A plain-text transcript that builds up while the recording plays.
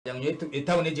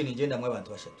Itawo neje ningenda mwe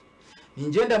abantu bashatu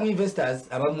ningenda mu investors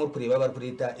abamwe kureba bari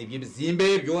kurita ibyo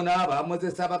bizimbe byona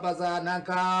bamoze sababaza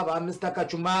nanka ba Mr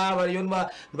Kachuma bariyonwa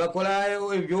bakora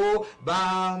ibyo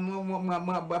ba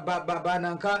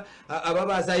nanka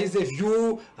ababaza ize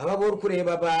view ababor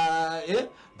kureba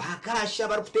bakasha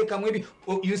bari kuteka mwe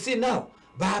you see now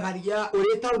babariya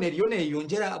ureta unerione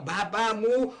yongera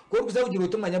babamu ko kuza kugira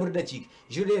utumanya buri dakika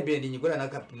jure bende nyigura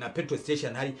na petrol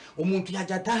station hari umuntu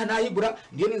yaje ataha nayigura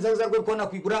ndiye ninzaza rwo kona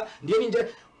kwigura ndiye ninje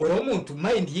ora umuntu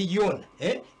mind yiyona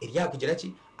iriya kugira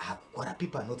ki akukora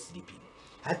people not sleeping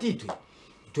hatitwe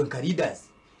itwe leaders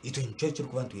itwe ncecho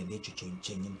kubantu yende cyo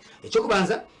cyenyine ecyo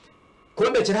kubanza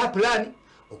kombe kira plan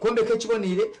ukombe ke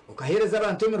kibonire ukahereza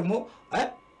abantu emirimo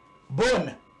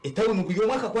bona itawo nuguyo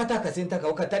mwaka kwata akasenta ka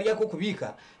ukatari yako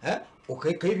kubika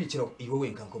ukayibikira iwe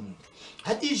wenka nko muntu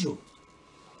hatijo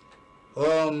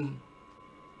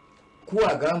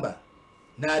kuwa gamba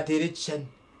na aterechan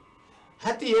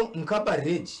hatiyo mkapa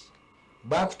reji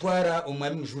bakutwara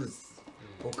umwami Jules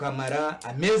ukamara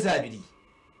ameza abiri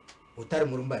utari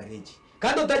murumba reji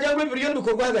kandi utajangwe billion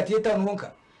bikorwa hagati y'etanu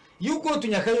honka yuko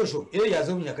tunyakayosho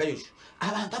yazo bunyakayosho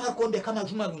abantu abakonde kama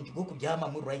juma ngo kubyama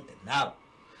mu right now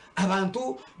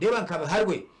abantu deba nkaba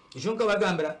harwe ijonka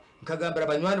bagambira nkagambira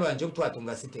abanywani banje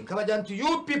butwatunga site nkabajyantu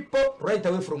you people right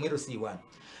away from RC1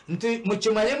 nti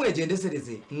muchimanye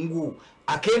mwegendesereze ngu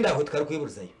akenda aho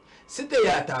twarukwiburuzayo site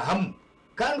yatahamu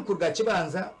kandi kurga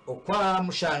kibanza okwa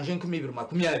mushanje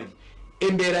 2020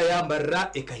 embera yambarra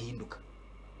ekahinduka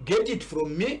get it from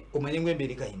me umanye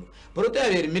ngwembere ekahinduka porota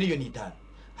yabere miliyoni 5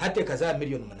 hate kaza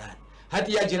miliyoni 8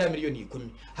 hati yagira miliyoni 10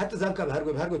 hati zankaba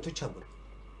harwe tucagura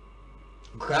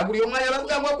kaguri umwanya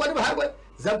bavuga ngo kwari baharwe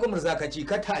zanko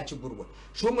murazakacika tacigurwa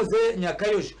shumuze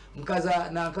nyakayosho mukaza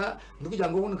nanka ndikugira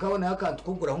ngo ubundi kabona yakantu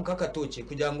kugura nka katoke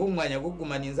kugira ngo umwanya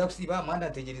gugumaninza kusiba amanda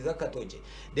ategereza katoke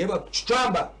deba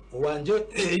chamba uwanje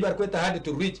ibar kweta handi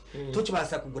to reach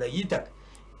tukibasa kugura yitaka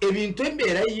ebintu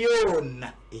embera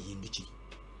yona eyindukiri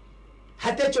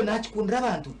hatecho nakikundira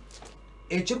abantu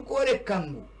ekirukore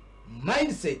kangu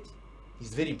mindset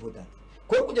is very important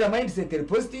ko kugira mindset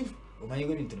positive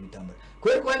umanyigo ibintu bitambara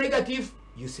kwa negative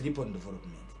you sleep on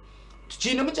development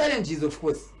tuchine mu challenges of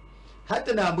course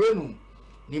hata nambwenu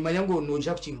ni manyango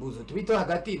noja kuchimbuzo tubito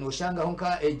hagati no shanga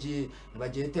honka eji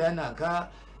nabagete yanaka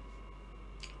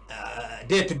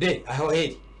day to day aho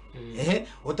heri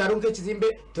otarunke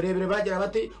kizimbe turebere bagira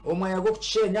bati omwanya go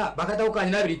kucishenya bakata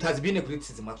ukanye nabiri tazibine kuri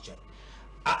tsizi makucha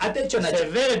attention a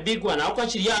very big one ako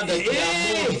chiriyaga it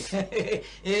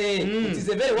is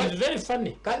a very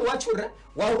funny kandi wachura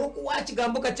waruku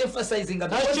wachigambuka emphasizing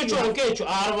cyo kecho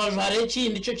arabajare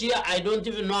chindi cyo kiriya I don't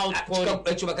even know how to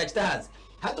call it cyo bakachitahaza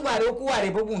hatu bare ko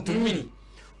wareba ubuntu bibiri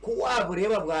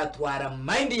kuwabureba bwatwara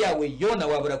mind yawe yona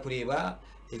wabura kureba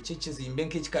icyo kizimbe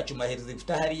nk'ikicuma hereze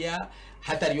gufita hariya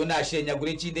hatariyo nashenya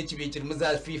gure kinde kibikira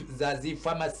muzazi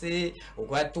pharmacy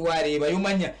ukwatu wareba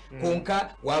yumanya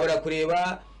konka wabura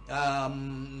kureba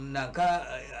nanka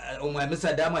umwami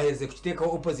Sadama heze kuteka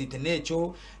opposite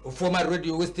necho former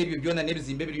radio west byona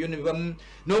nebizimbe biliyoni bibam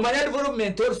no man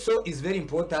development also is very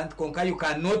important konka you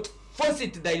cannot force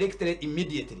it directly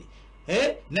immediately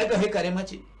naga he karema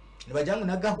ki nibajangu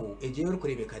nagaho eje uri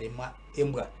kurebe karema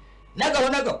embwa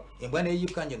nagaho embwa ne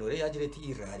yikanje nore yagire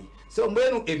tirari so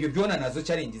mbenu ebyo byona nazo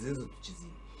challenges zo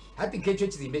tukizimbe hati kecho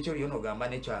kizimbe cyo riyo gamba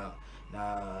necho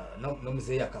no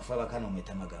muze yakafa bakano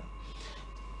mweta magamba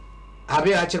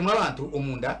abe akirwa abantu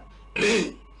umunda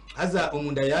aza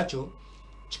umunda yacho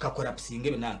chikakora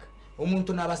psinge binanga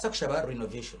umuntu nabasa kushaba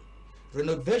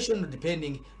renovation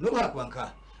depending no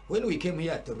hakwanka when we came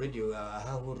here to radio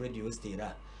how radio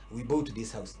stera we bought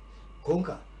this house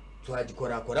konka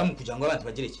twagikora mu kugira ngo abantu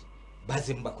bagireke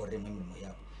baze mbakore mu mirimo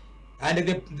yabo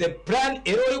and the plan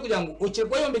ero kugira ngo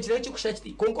ukirwa yombekire cyo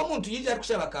kushakiti konko umuntu yije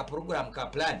kushaba ka program ka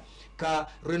plan ka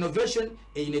renovation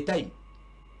in a time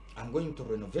I'm going to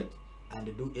renovate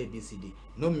and do ABCD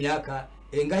no myaka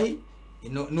engahi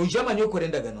no jama nyo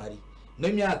korendagano hari no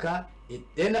myaka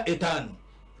etano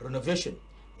renovation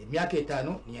myaka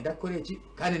etano nienda koreki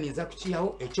kandi niza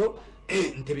kukiyaho echo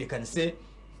ntebekanise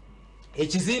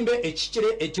ekizimbe ekikire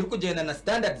ekiri kugenda na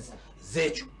standards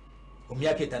zecho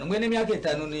myaka etano mwene myaka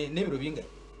etano nebiro binga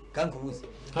kankubuza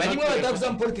banyimwe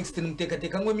batakuza politics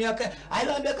tinumtekateka ngo myaka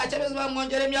ayibambe kachabeza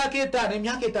bamwongere myaka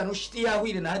etano shiti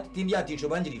yahwire na hati tindi yatisho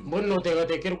banjirira mbonno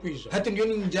tegatekera kwisha hati ndiyo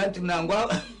ninjanti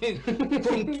nangwa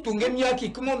tunge myaka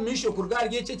ikumo misho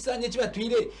kurgarye cyo kisanye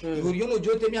kibatwire ihuriyo no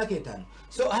jote myaka etano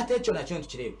so hati echo na cyo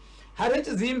kirebe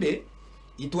haretse zimbe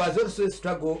it was also a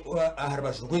struggle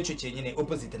aharbashurwe cyo cyenyine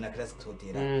opposite na classic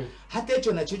hotel hati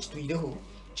echo na cyo kitwireho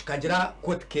kikagira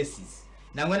court cases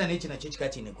nangwana n'iki na cyo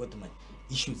kikakine court man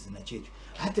issues na cyecho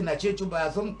hati na cyecho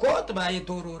bazo mkoto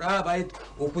bayitorora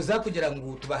ukuza kugira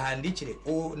ngo tubahandikire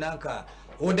o nanka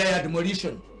order ya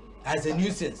demolition as a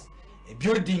nuisance, a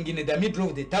building in the middle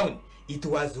of the town. It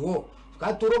was war.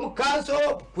 Katurom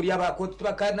council kuriya bakoti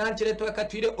tubakanankire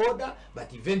tubakatwire order,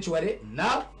 but eventually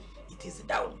now it is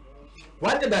down.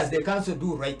 What does the council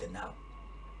do right now?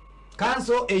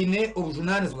 Council eine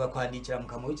obujunanizi bwakwandikira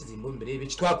mukama w'ikizimbo mbere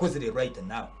y'ibiki twakozere right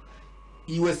now.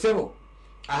 Iwe sebo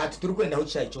aha tuturukwendaho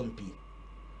cyayi cyo mpira.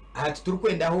 Aha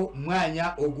tuturukwendaho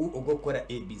mwanya ogokora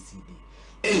ABCD.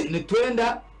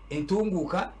 Nitwenda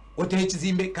entunguka otehe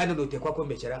kizimbe kandi notekwa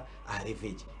kombekera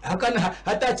ahareveje. Akana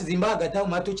hatakizimba hagataho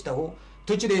mato kitaho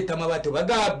tukireta mabato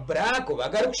bagabrako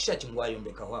bagarukusha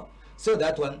kingwayombeka hwa. So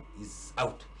that one is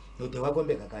out. Notekwa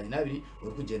kombeka kandi nabiri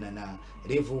urukugena na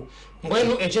revu.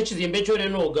 Ngwenu eche kizimbe cyo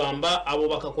reno ogamba abo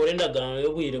bakakorendagana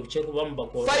yo bwire buce kuba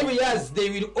mbakora. 5 years they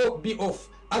will all be off.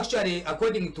 Actually,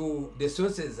 according to the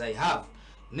sources I have,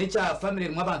 nature family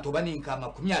mwabantu baninka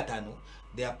 50,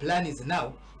 their plan is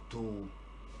now to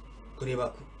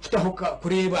kureba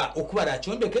okubara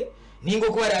chombeke ningo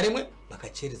kubara aremwe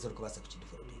bakachereza rukubasa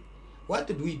kukideveloping. What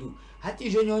do we do? Hati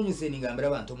je nyonyuse ningambira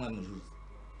abantu mwa mujuru.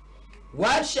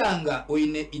 Washanga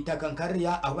oine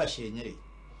itakankariya abashenyere.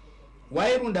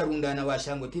 Wairunda rundana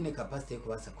washango tine capacity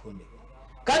kubasa kombe.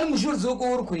 Kandi mujuru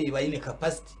zuko uri kureba ine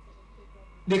capacity.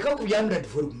 Deka kubyandura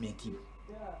development ibo.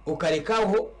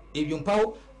 Ukarekaho ibyo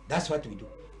mpaho, that's what we do.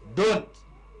 Don't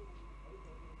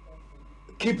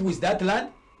keep with that land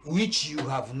which you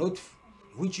have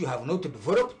not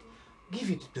developed. Give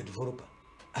it to the developer,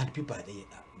 and people are there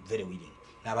very willing.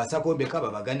 Nabasako beka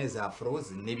babagane za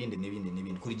froze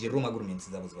nebindi kuri geruma agreements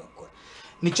zabo zibakora.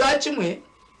 Ni cyacimwe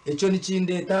eco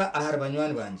nikindeta ahari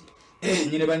banywani banje.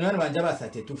 Nyine banywani banje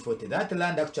abasate 240. That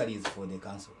land actually is for the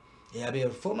council. Yabe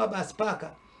former bus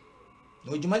parker.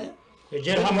 No jumanya?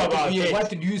 What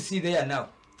do you see there now?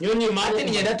 Nyoni mani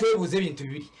nyenda twebuze ibintu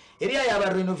bibiri. Area yaba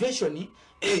renovation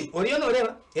Orion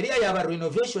oreba area yaba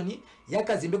renovation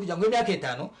yakazimbe kugira ngo imyaka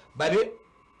 5 babe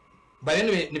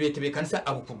nibetebe kanisa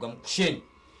abukurwa mu shenyi.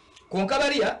 Konka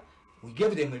bariya we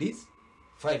gave them lease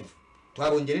 5.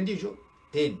 Twabongere ndijo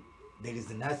 10. There is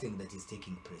nothing that is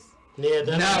taking place.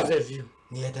 Now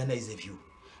is a view.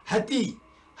 Hati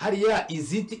hariya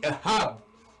is it a hub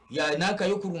ya naka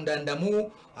yo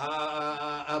kurundandamu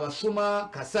abashuma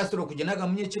kasasiro kugenaga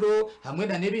munyekiro hamwe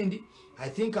na nebindi. I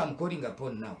think I'm calling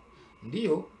upon now.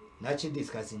 Ndiyo nachi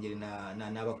discussing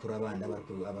na bakura abanda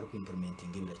abarku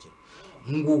implementing ibiracyo.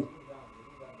 Ngu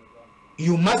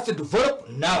you must develop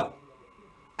now,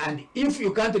 and if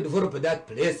you can't develop that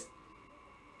place,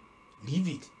 leave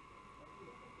it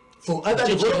for other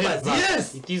developers.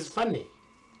 Yes, it is funny.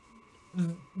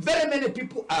 Very many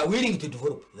people are willing to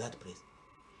develop that place.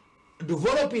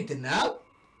 Develop it now.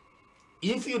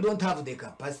 If you don't have the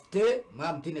capacity,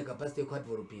 mamtine capacity kwa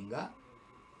developinga,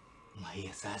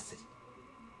 mwaye sasa.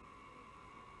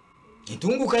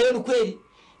 Itunguka yenu kweli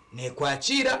ne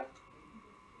kwachira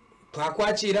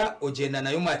twakwachira ogenda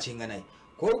nayo macinga nayo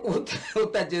ko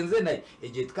utagenze nayo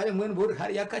eje tukare mwene buri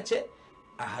hari yakace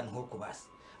ahantu ho kubasa.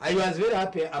 I was very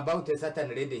happy about a certain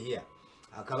lady here.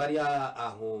 Akabari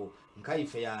aho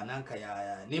nkaife ya nanka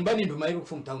ya nimba ninduma iri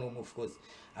kufu mtown of course.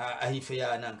 Ahife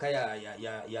ya nanka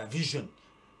ya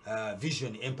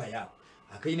vision empire.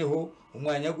 Akaineho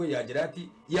umwanya gwe yagira ati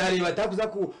yari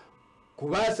batakuza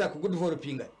kubasa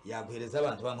kugudevelopinga yaguhereza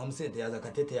abantu bamwe mu sente yaza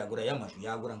katete yagura yamashu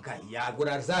yagura nkai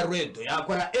yagura za redo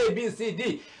yakora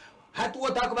ABCD hatu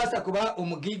wotakubasa kuba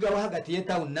umugiga wa hagati ye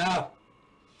town now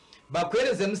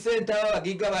bakwereze mu sente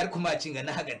abagiga bari kumacinga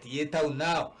na hagati ye town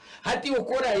now hati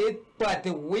ukora ye pate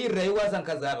wira yaza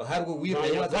nkazaba harwo wira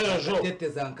yaza katete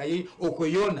zankaye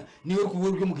okoyona niwe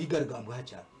kuburyo umugiga rugambwa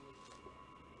hacha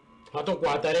hato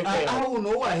kwatare kwa aho no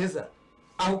waheza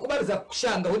aho kubariza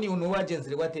kushanga ho ni uno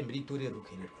wagenzere watembera iture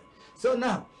rukererwa. So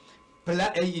now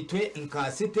itwe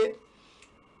nkasite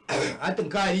ati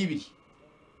nkahibiri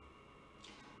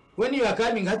when you are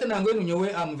coming hata nangwe nunyowe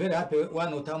I'm very happy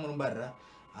one utamu Mbarara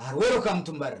welcome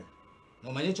to Mbarara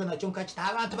no manyecho nacho nkachita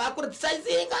abantu bakuri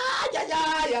sizinga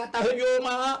ya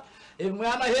tahebyoma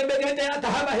mwama hembe gende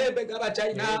atahama hembe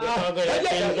gabachina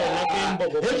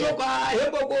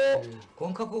hembogo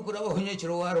konka kukura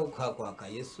bahonyekero waro kwaka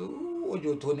Yesu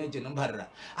ojo toneje Mbarara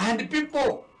and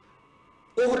people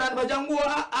uhuran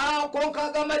bajangwa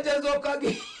konka gamajezo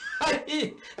kagi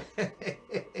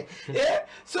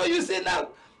so you see now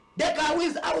the car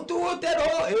is out to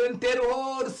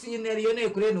terror scenario ne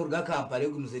kure nurga kampare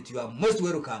gumuzeti you are most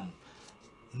welcome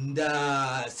in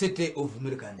the city of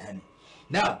American.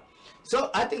 Now so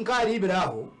I think ari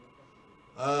biraho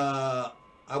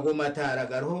agomatara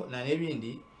garho na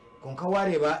nebindi konka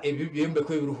wareba ebibembe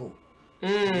ko biruhu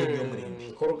byo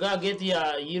murembe koruga gate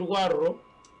ya yirwarro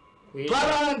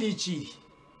twarandikiri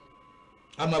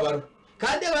amabaro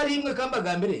kandi bari imwe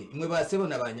kambagambere imwe basebo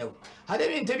nabanyabo hari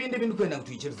ibintu bindi kwenda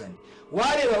gutwikirizana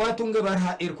wareba watunge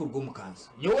barha irku rw'umukanzo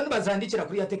yewe bazandikira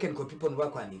kuri ya technical people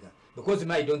bakwandika because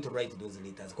I don't write those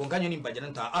letters konkanyo nimbajana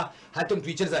nta hate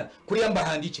mtwikirizana kuri yamba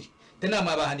handikiri tena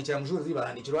mabahandikira mujuru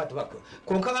zibahandikira watu bakwe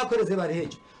konka bakoreze bari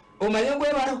hejo omanyengo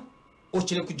ebaro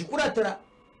ukire kujikuratara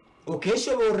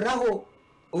ukeshoboraho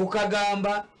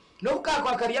ukagamba no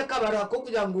kakwa kariya kabara ko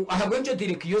kugira ngo ahagwenjo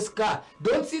dire kioska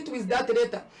don't sit with that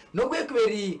letter no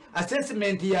kwekberi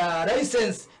assessment ya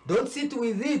license don't sit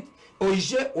with it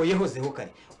oje oyehozeho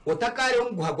kare utakare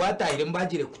nguhagwatahire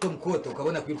mbagire kuto mukoto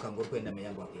ukabona kwiruka ngo kwenda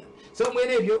meyango akya so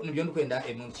mwene ibyo nibyo ndkwenda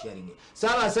emuntu sharing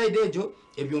saba side ejo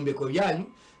ebyombeko byanyu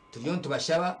turiyo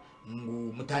tubashaba ngo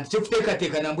mutandike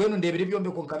kuteka na mbwenu ndebere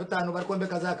byombeko nkabitano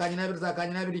barikombeka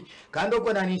zakanya nabiri kandi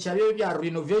uko nanisha bya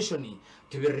renovation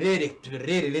tubirere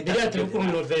leta turi ku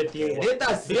renovating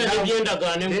leta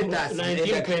byendagane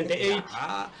 1928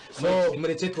 so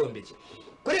muretse tombeke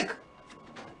kureka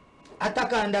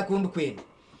atakanda kundu kwenda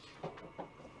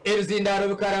ebizindaro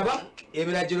bikaraba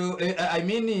ebiragiro I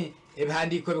mean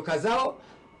ebhandiko bikazaho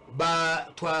ba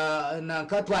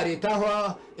twananka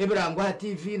twaretaho ebirangwa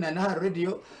TV na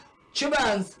radio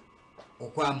kibanza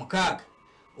okwa mukaga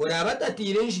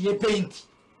urabatatire njiye paint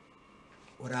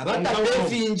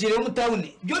urabatatefingire mu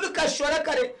town byo bikashora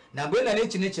kare nambwe na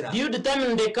neki nekira you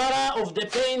determine the color of the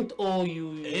paint or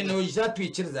you no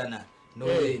izatwikirizana no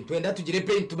twenda tugire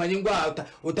paint tumanye ngwa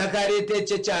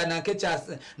utakarete cyana ke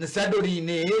cya na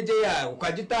sadorine heje ya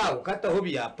ukagita ukataho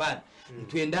biyapana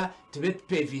twenda tube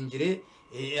pavingire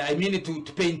I mean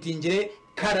to paintingire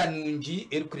karanungi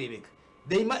erikurebeka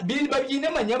they babyine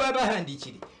manyaba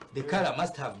bahandikiri the color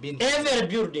must have been every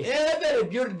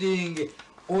building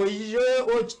oije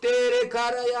ochitere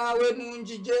kara yawe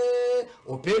nungije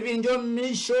opevinjo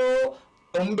misho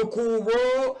ombikubo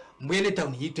mwene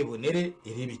town yitebonere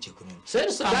iribike kuno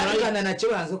kana na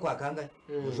kibanzo kwa kanga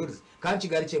ujurize kandi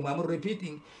Kigali cye mwamu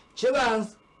repeating kibanzo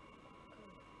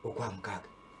okwa mukaga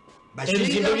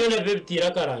bashirizo byone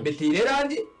bibitira karanje bitire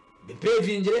randi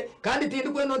bipevingire kandi tindi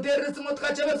kweno terese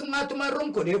mutkachebezo mwatuma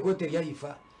rumko ne kote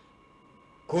yayifa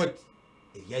kote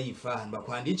yayifa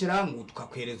bakwandikira ngo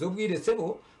tukakwereza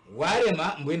ubwiresebo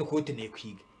warema mbwene kote ne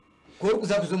kwiga ko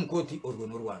kuzakuzo mukoti urwo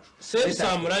n'urwaje say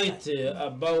some right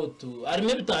about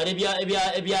arime bitare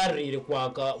byarire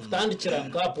kwaka utandikira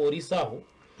ka police aho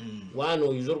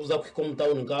wano yijoro kuza kwiko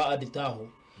town nga aditaho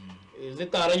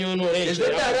zitaranyo no reje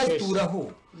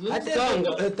zitarasturaho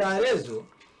atanga tarezo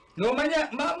no manya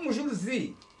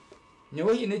mamujuruzi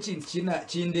nyewe hine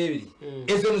kindebiri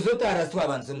ezo nizo tarastwa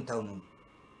abanze mu town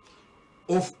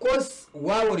of course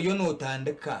wawo riyo no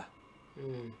tandika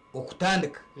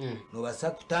okutandika no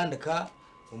basa kutandika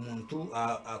umuntu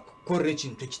akore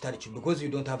ikintu kitari cyo because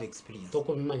you don't have experience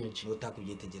toko bimanya cyo no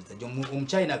takubyetegereza jo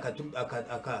umchina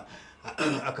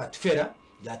akatufera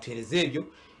yatwereze ibyo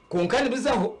konkani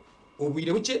bizaho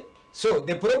ubwire buke so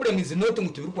the problem is not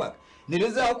mutubirkwaka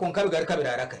nibizaho konka bigarika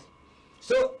birarakari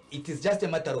so it is just a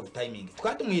matter of timing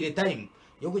twatumwire time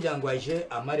yo kugira ngo aje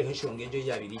amare heshongejo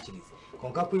yabirikirize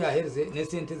konka kuyahereze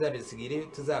nesente zabisigire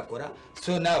tuzakora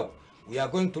so now we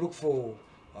are going to look for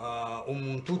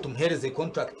umuntu tumhereze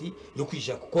contract yo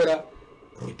kwija gukora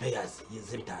repairs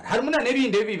yezibitara harimo na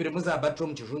nebindi bibiri muza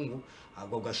bathroom kijungu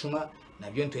agwo gashuma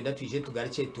nabyo twenda twije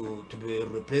tugarike to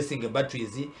replacing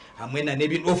batteries hamwe na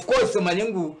nebindi of course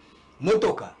manyengu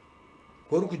motoka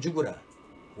koru kujugura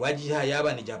wajiha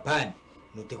yaba ni Japan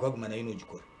nutekwaguma nayo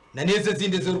nugikora na neze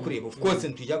zinde zo kureba of course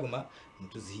ntujaguma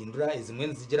ntuzihindura izimwe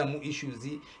nzigera mu issues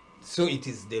so it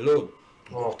is the law.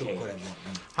 Okay.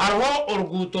 Harho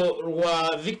urguto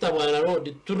rwa Victor Bwana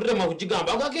Road turrema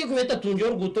kugigamba akake kubeta tunje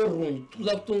urguto runyi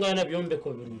tuza kutungana byombe ko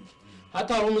birungi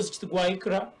hata hari umuziki gwa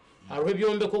ikra harwe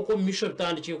byombe koko misho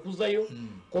bitandikiye kuzayo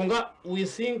konga we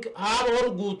think haba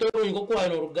urguto runyi ko kwa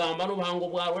rugamba no buhango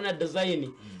bwa na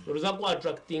design ruza ku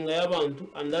attracting y'abantu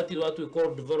and that is what we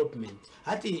call development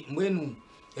hati mbwenu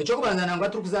echo kubanzana ngo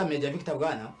turukuzameja Victor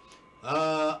Bwana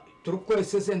turukore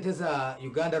sente za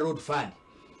Uganda Road Fund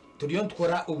turiyo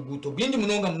tukora ubguto bwindi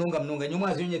munonga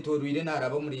nyumwazi yonye toruire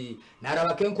naraba muri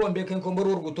naraba kenkombo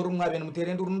ruguto rumwabe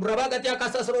muterendo rurabagati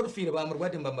akasasiro rufire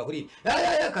bamurwate mbamba kuri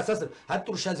ya kasasiro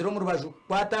haturushanziro mu rubaju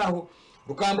kwataho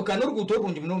rukambuka n'uruguto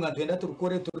rwungi munonga twenda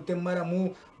turukore turutemara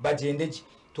mu bagendeje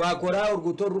twakora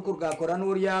uruguto ruko rwakora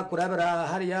n'uriya kurabara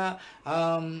hariya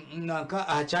nanka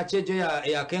ahacaceje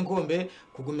ya kenkombe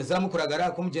kugumiza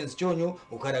mukuragara ko mugenzi cyonyo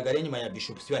ukaragara inyuma ya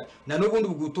Bishop Swat na n'ubundi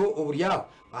buguto uburyaho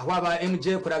aho aba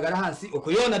MJ kuragara hansi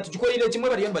uko yona tugikorire kimwe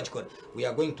bari yamba gikora we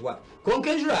are going to work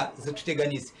konkenjura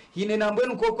zituteganize hine nambwe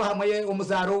nuko ko hamwe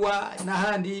umuzaro wa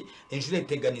nahandi enjure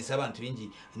teganize abantu bingi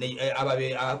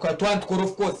ababe kwa twantworo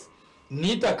of course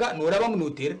nitaka noraba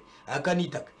munutera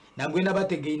akanitaka nambwe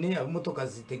nabategeine abamotoka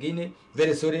zitegeine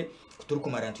veresore kuturi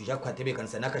kumarantu ja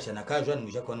kwatebekanisa nakashana kajwa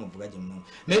nuja kwa nuvugaje muno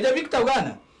Meeya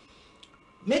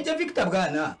Victor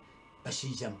bwana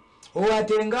bashijama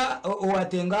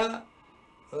owatenga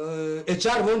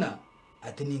HR bona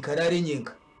ati ni karare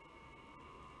nyenga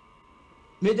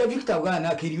Meeya Victor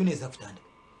bwana kiriyuneza kutanda.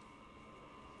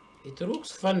 It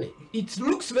looks funny. It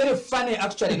looks very funny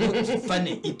actually, not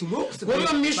funny. It looks very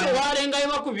funny. Misho warenga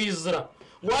bakubizira.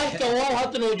 Wahika wao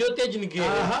hata no joteje nigere.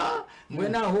 Aha,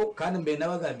 mwena ho kandi mbe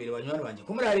nabagambire banywana banje.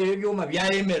 Kumurare ibyuma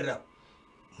byayemerera.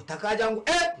 Mutakaja ngo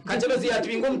Kakyebezi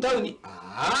yatwingo mutawuni.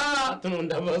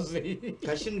 Tunondabaze.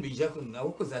 Kashin bija kuna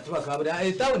uko zatwa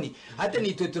kabira tawuni. Hata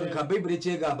ni tweturuka Bible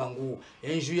cyegamba ngo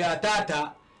enju ya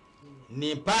tata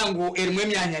ni pango erimwe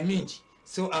myanya mingi.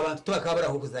 So abantu twakabara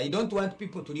hukuza. I don't want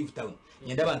people to leave town.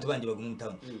 Nyenda abantu banje baguma mu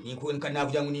town.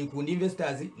 Navuga ngo ninkunda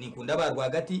investors, ninkunda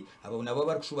barwagati, abo nabo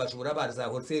barikushubashura barza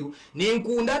hoseru.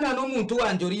 Ninkundana no muntu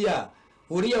wanje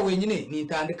uriya wenyine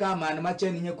nitandika amana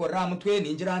make ninyekora mutwe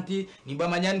ninjira anti nimba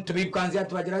manyani tubikanze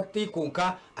atubagira ati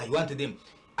konka I want them.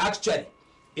 Actually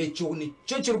echo ni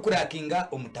cyo cyo kurakinga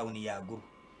omutawuni yaguru.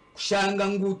 Kushanga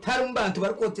ngutari mbantu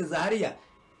barikoteza hariya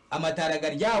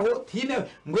amataragari yaho tine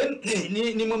ngwe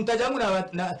ni mumtajangu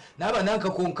naba nanka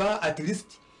konka at least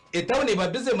etawuni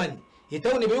babize mani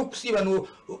etawuni be kusiba no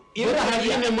ira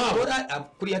hariya ora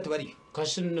kuri atubari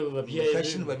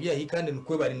kashin babiya hikande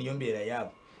nukwe bari niyo mbera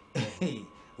yabo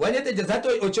wanyetegeza hato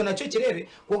ocho nacho kirebe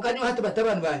konkanyo hata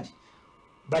batabantu banje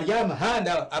baryama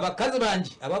handa abakazi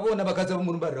banje ababona bakaza bo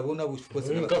mu Mbarara bona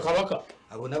bushikoze kabaka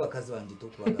abona abakazi banje to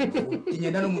kubagamba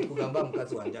inyenda no mukugamba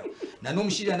mukazi wanje na no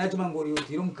mushira natuma ngo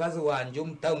yutira umukazi wanje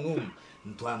mutawunu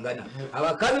ntwangana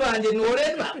abakazi banje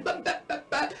norema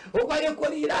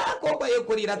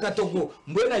okwayekorira katogo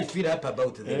mbona I feel happy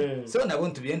about them so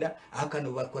nabontu bienda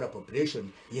akano bakora population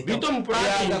bito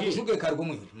mplanning kushuke kargo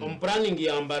mu planning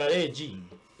ya Mbarara.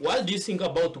 What do you think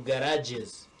about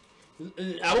garages?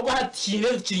 Abo hatine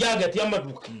kiri hagati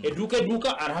y'amaduka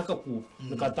eduka arahaka ku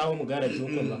mukataho mu garage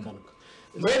uko bakanuka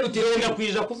mwe utirenda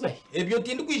kwija kuva ebyo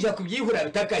tindi kwija kubyihura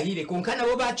bitakahire konkana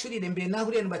bo bacurire mbe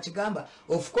nahure nbakigamba.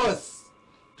 Of course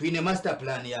twine master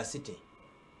plan ya city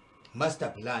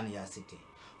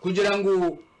kugira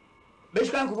ngo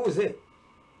beshika nkubuze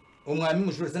umwami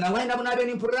mujurze nawe nabo nabe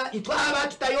nimpura itwaba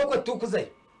tutayoko tukuzayo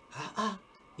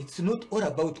it's not all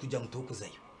about kujya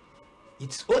mutukuzayo.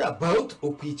 It's all about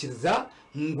okwikiriza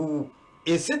ngo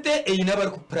esete eyina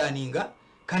bari ku planninga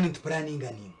kandi tu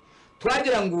planninga nini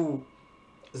twagira ngo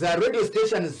za radio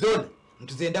station zone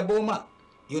ntuzenda boma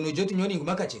yono joti nyoni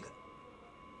nguma kacheka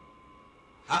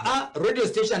radio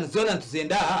station zone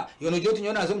ntuzenda yono joti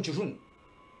nyona azo mchujunu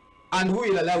and who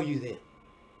will allow you there?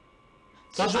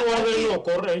 Sasho wabe no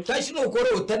correct tashi no kore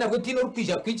utana gutino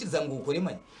rukija kwikiriza ngo ukore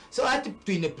mani. So ati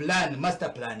twine plan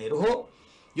master plan roho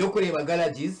yo kureba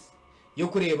garages yo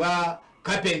kureba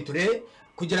carpentry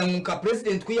kugira ngo nka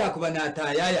president kwiyakuba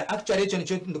natayaya. Actually echo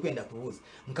nico ndikwenda kubuza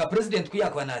nka president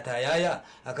kwiyakuba natayaya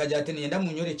akaja ati nenda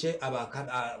munyoreke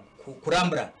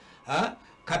kurambra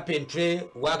carpentry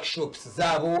workshops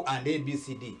zabo and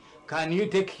ABCD. Can you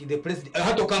take the president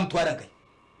hato come twarankai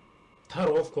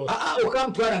taro of course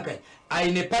ukam twarankai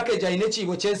aine package aine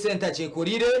chibo che center che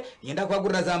kurire yenda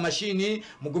kwagurira za machine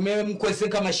mugume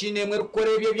mukwesenka machine mwe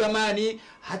rukore byo byamani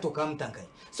hato come tankai.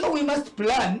 So we must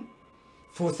plan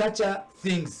for such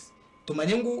things.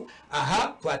 Tumanyengu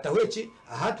twatahwechi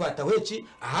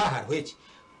harwechi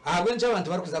gwenja abantu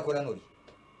bari kuzakora nori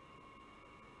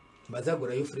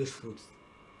bazagura you fresh fruits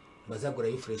bazagura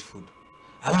you fresh food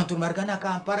abantu margana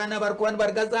Kampala na barkwani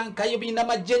bargazanka yibina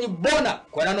majenyi bona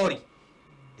kora nori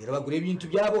rero bagura ibintu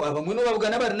byabo abamwe no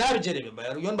babugana bari nabijerebe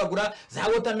yon bagura za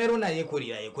watermelon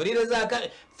yekorira zaka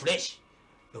fresh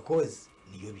because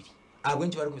niyo biri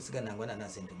agwenje bari kubisigana ngo na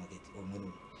center market umwe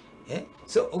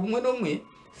so umwe nomwe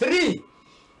 3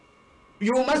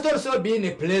 you must also be in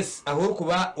a place aho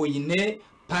kuba oyine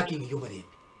parking yo barebe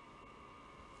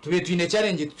tube twine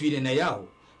challenge twire na yaho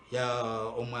ya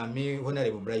omwami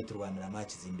honorable Bright Rwanda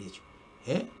match zimbecho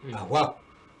aho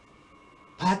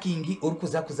parking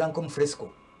orukuza kuzanko mu fresco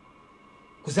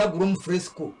kuzagura mu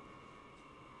fresco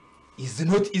is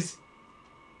not easy.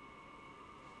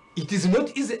 it is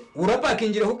not easy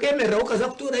urapakingira ukemera ukaza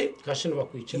kuturayo kashino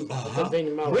bakwicira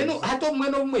weno hato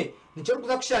mweno mwe nicho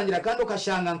kuza kushangira kandi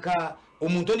ukashanga nka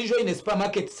umuntu ndijo in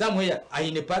supermarket somewhere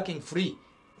ayine parking free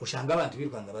ushanga abantu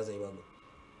birwanga baza ibago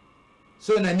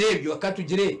so na nebyo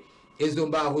akatugire ezo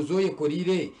mbaho zoye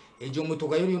korire ejo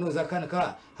mutuka yori no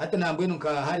zakanaka hata nambwe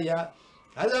nuka hariya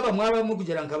azaba mwaba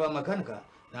mukugera nkaba makanika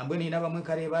nambwe ni nabamwe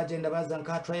kare bagenda baza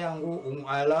nka triangle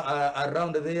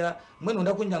around there mwe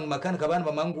nunda kunyanga makanika abantu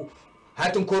bamangu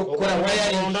hata nkora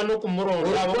wire no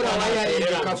kumurongo abakora wire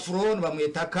ka front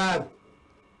bamweta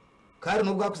karu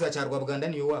nubwo akuzacharwa buganda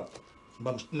niyo wapo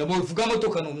nabo vuga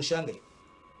motoka no mushange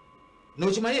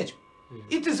no chimanyecho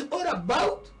it is all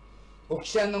about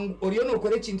okishanga oriyo no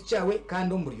kore kintu cyawe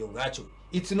kandi omuriyo bwacho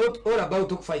it's not all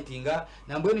about fightinga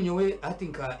nambwe nyowe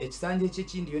atinka ekisange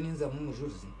cy'ikindi yo ninza mu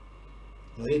mujuzi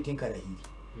no retinka rahiri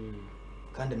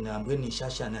kandi nambwe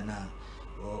nishashana na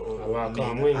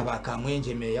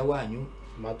abakamwenje meya wanyu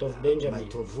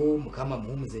matovu mukama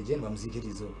muhumuzeje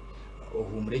bamuzigirizo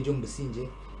ohumrejo mbusinje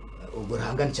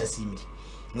oburangani cyasimiri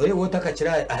nore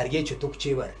wotakakira ahariye cyo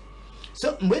tokucebara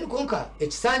so mbweni konka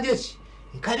ekisange eki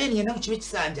nkabenye na mukibe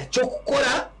kisanja cyo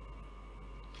gukora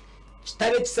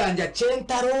kitare kisanja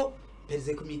cyentaro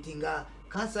pereze ku meetinga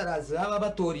kansarazi aba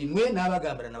batorinwe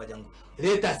n'abagambara n'abajyango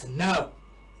let us now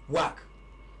work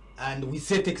and we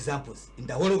set examples in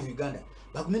the whole of Uganda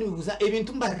bakumene bibuza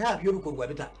ebintu Mbarara byo bikorwa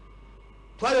bita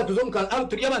twara tuzonka aho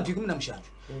turi abantu 15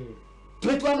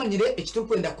 twe twamanyire ekito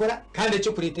kwenda kora kandi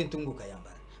cyo kurete ntunguka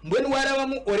yambara mbweni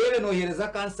warabamo orebe nohereza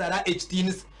kansara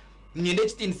ekitinisa nyende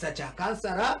ekitinisa cya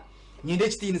kansara nyinde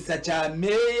kitinisa cha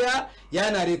meya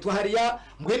yana retwa hariya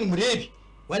mbweni murebi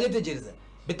wanyetegereza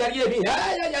betariye bi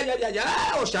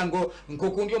ya oshango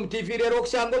nkokundi mu TV rero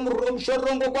kushango mu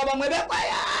shorongo kwa bamwe bekwa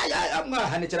ya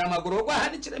mwahanekera amaguru kwa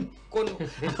hanikira mikono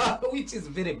which is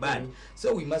very bad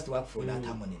so we must work for that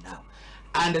harmony now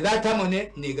and that harmony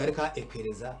nigarika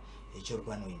ekwereza icyo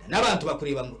rwano inda nabantu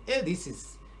bakureba ngo this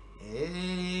is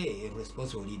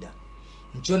responsible leader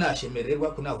ncho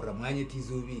nashemererwa kunahura mwanye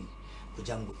tizubiri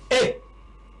kujangu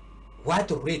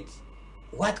what rate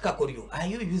what kakoryo are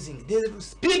you using the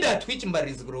speed at which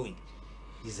Mbarara is growing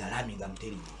is alarming I'm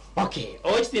telling you okay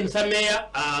ochitin sameya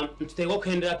ntego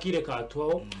kendera kire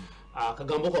katwaho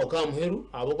akagambo kwa kamuheru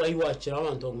abo kwa iwachira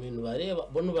abantu ngwino bareba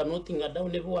bono ba noting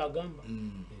down nebo wagamba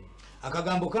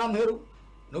akagambo kamuheru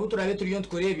no turabe turiyo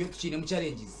tkorebyo tukine mu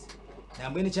challenges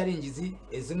nambwe ni challenges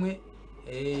ezimwe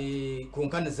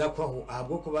kunkana zakwaho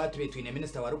ahubwo kuba tubetwine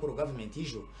minister wa local government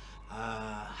ijo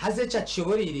haze cha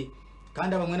kishoborire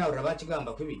kandi abamwe nawe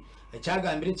rabakigamba kwibi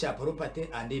cyagambire cya property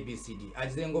and ABCD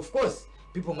agize of course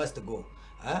people must go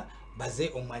baze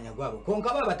umwanya gwabo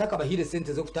konka babataka bahire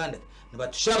sente zo kutandata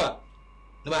nibatushaba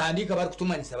nibahandika bari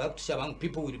kutumanyisa bari kutushaba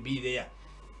people will be there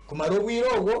kumaro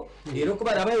bwirogo rero ko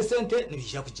barabaye sente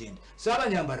nibishya kugenda so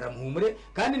abanyambarara muhumure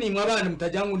kandi ni mwa abana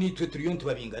mutajyangu nitwe turiyo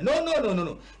ntubabinga no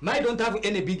I don't have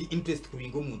any big interest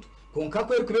kubinga umuntu konka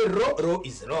kwe kubera ro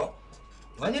is law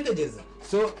wanyetegeza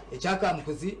so echaka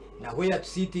mukuzi naho ya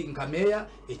tusiti nkameya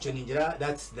echo ningira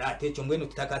that's that echo mbweno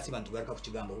tutakasi bantu garuka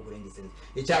kukigambo kurengesereza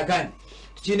echakani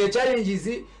tukine challenges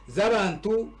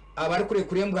z'abantu abari kure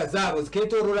kurembwa zabo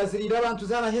ziketorora zirira abantu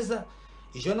zabaheza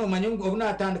ijo no manyo obuna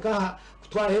atandika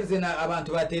kutwaheze na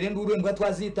abantu batere nduru mbwa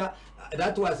twazita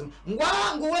that was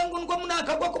ngwangu wengu ngo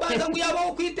munakagwa kubanza ngo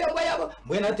yabo kwitembwa yabo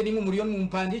mbwena ati ni mu muriyo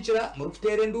mumpandikira mu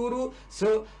rufutere nduru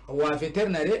so wa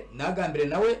veterinary nagambire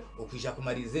nawe ukwisha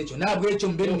kumariza echo nabwo echo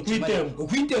mbere mu kimari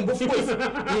ukwitembo fose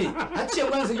atiye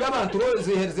gwanze y'abantu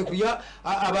rozehereze kuya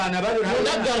abana bari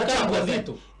nagaruka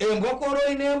vitu embwa koro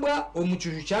inembwa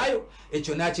omucuju cyayo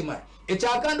echo nakimara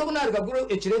ecyakando bunarga guro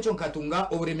ekirecho nkatunga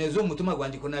oburemezo mutuma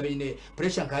gwanje ko nabine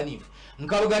pressure nkaniva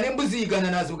nkabugane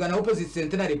mbuzigana nazugana opposite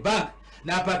centenary bank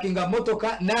na parkinga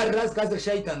motoka na raz kaza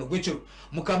shaitano gwecho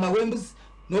mukama wembuzi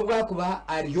nobwa kuba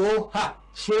aryoha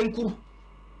shenkuru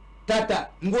tata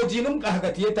ngojino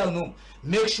mkahagati yeta no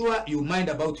make sure you mind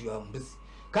about your mbuzi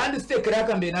kandi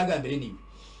stekraka mbe nagambire nibi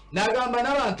nagamba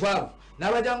nabantu abo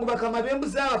nabajangu bakama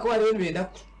bembuzi abako barebe benda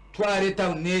tware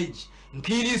town age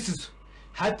nkirisizo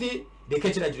hati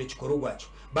dekechira jure chikoro gwacho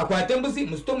bakwate mbuzi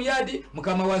musto yadi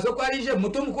mukama wazo kwarije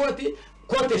muto mukoti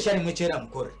kote shari mwechera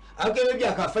mukore akebe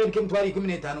byaka file ke mtwari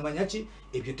 15 manyachi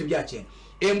ebyo tubyakene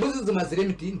embuzi zimazire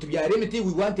miti ntubyare miti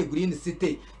we want a green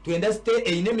city twenda stay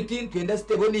eine miti twenda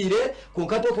stay bonire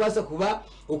kunkato kwasa kuba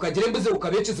ukagire embuzi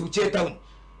ukabeciza buke town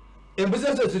embuzi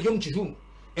zo ziryo mu kijungu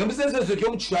embuzi zo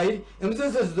ziryo mu kishwahili embuzi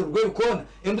zo zirwe bikona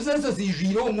embuzi zo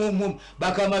zijiro mu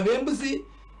bakama bembuzi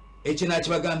eche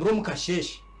nakibagambira mu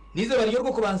kasheshi nize bari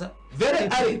rwo kubanza very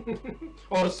are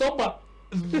or soba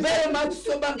very much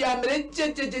soba byamere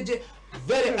je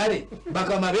very early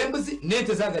bakama bembuzi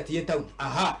nente zagatiye town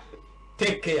aha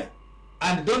take care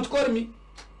and don't call me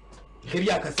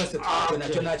kiriya kasase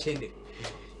nacyo nacende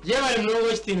yebare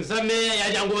mnogo chitimsame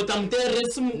yajango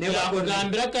utamteresimu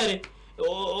yakugambira kare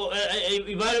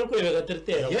ibare rukwebeka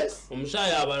tertera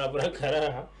umushaya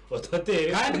barabrakara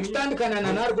watotere kandi kutandikana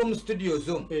na narwo mu studio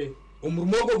zo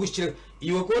umurimo go gushira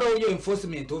iwe kora uyo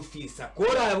enforcement officer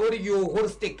kora abori yo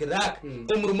horstake rack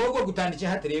umurimo go gutandike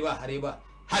hatereba hareba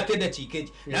hateda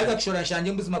chikeje naza kushora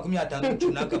shanje mbuzi 50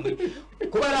 cunaka muri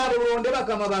kuba rabo ronde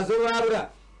bakama bazo babura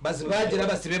bazibagira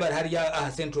basibe bari hari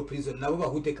ya central prison nabo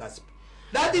bahute kasp.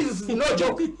 That is no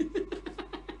joke.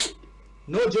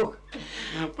 No joke.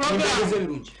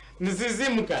 Program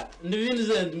nisizimuka n'ibindi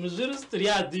zende muzuru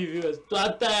storia TV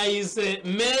twatayise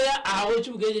Meeya aho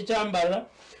cyubweje cyambara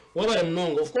wabare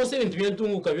mnongo of course ibintu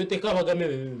byentunguka byoteka bagame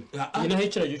ina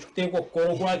hicira cyutekwa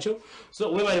kokoro kwacho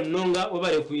so webare mnonga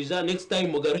webare kwiza next time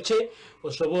mugaruke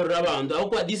ushobora abantu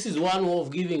aho this is one way of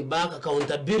giving back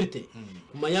accountability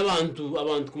kumanya abantu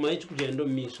kumanya kugenda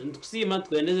misho ntukusima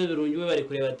twendeze birungi webare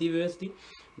kureba TV West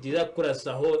ndiza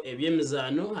kurasaho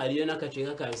ebyemizano hariyo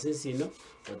nakacinga ka sensino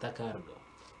utakargo.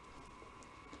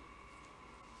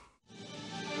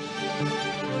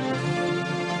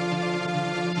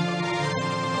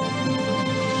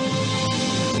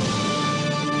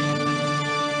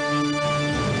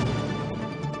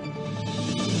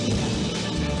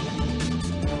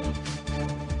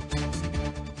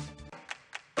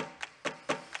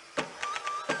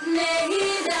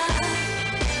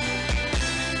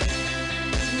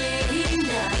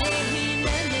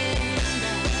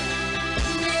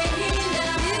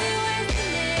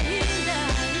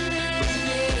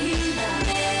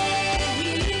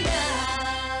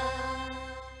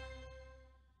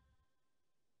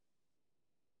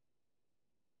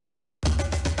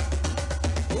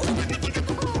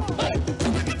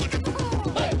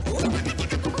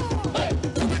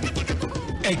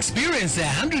 Experience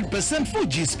 100%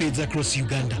 4G speeds across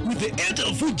Uganda with the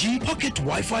Airtel 4G Pocket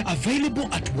Wi-Fi available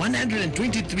at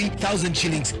 123,000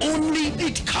 shillings only.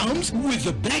 It comes with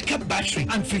a backup battery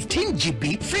and 15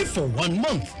 GB free for 1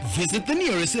 month. Visit the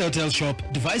nearest Airtel shop,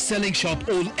 device selling shop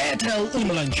or Airtel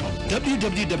online shop.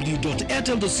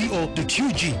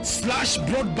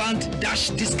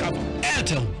 www.airtel.co.ug/broadband-discover.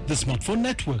 Airtel, the smartphone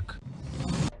network.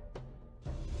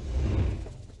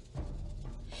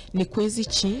 Ni kwezi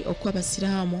ki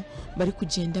okw'abasiramu bari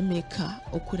kugenda meka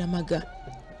okuramaga?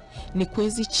 Ni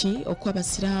kwezi ki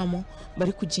okw'abasiramu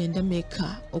bari kugenda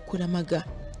meka okuramaga?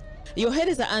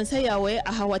 Yohereza answer yawe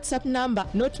aha WhatsApp number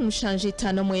not mushanji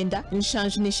 59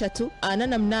 nshanji 3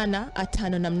 88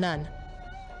 58.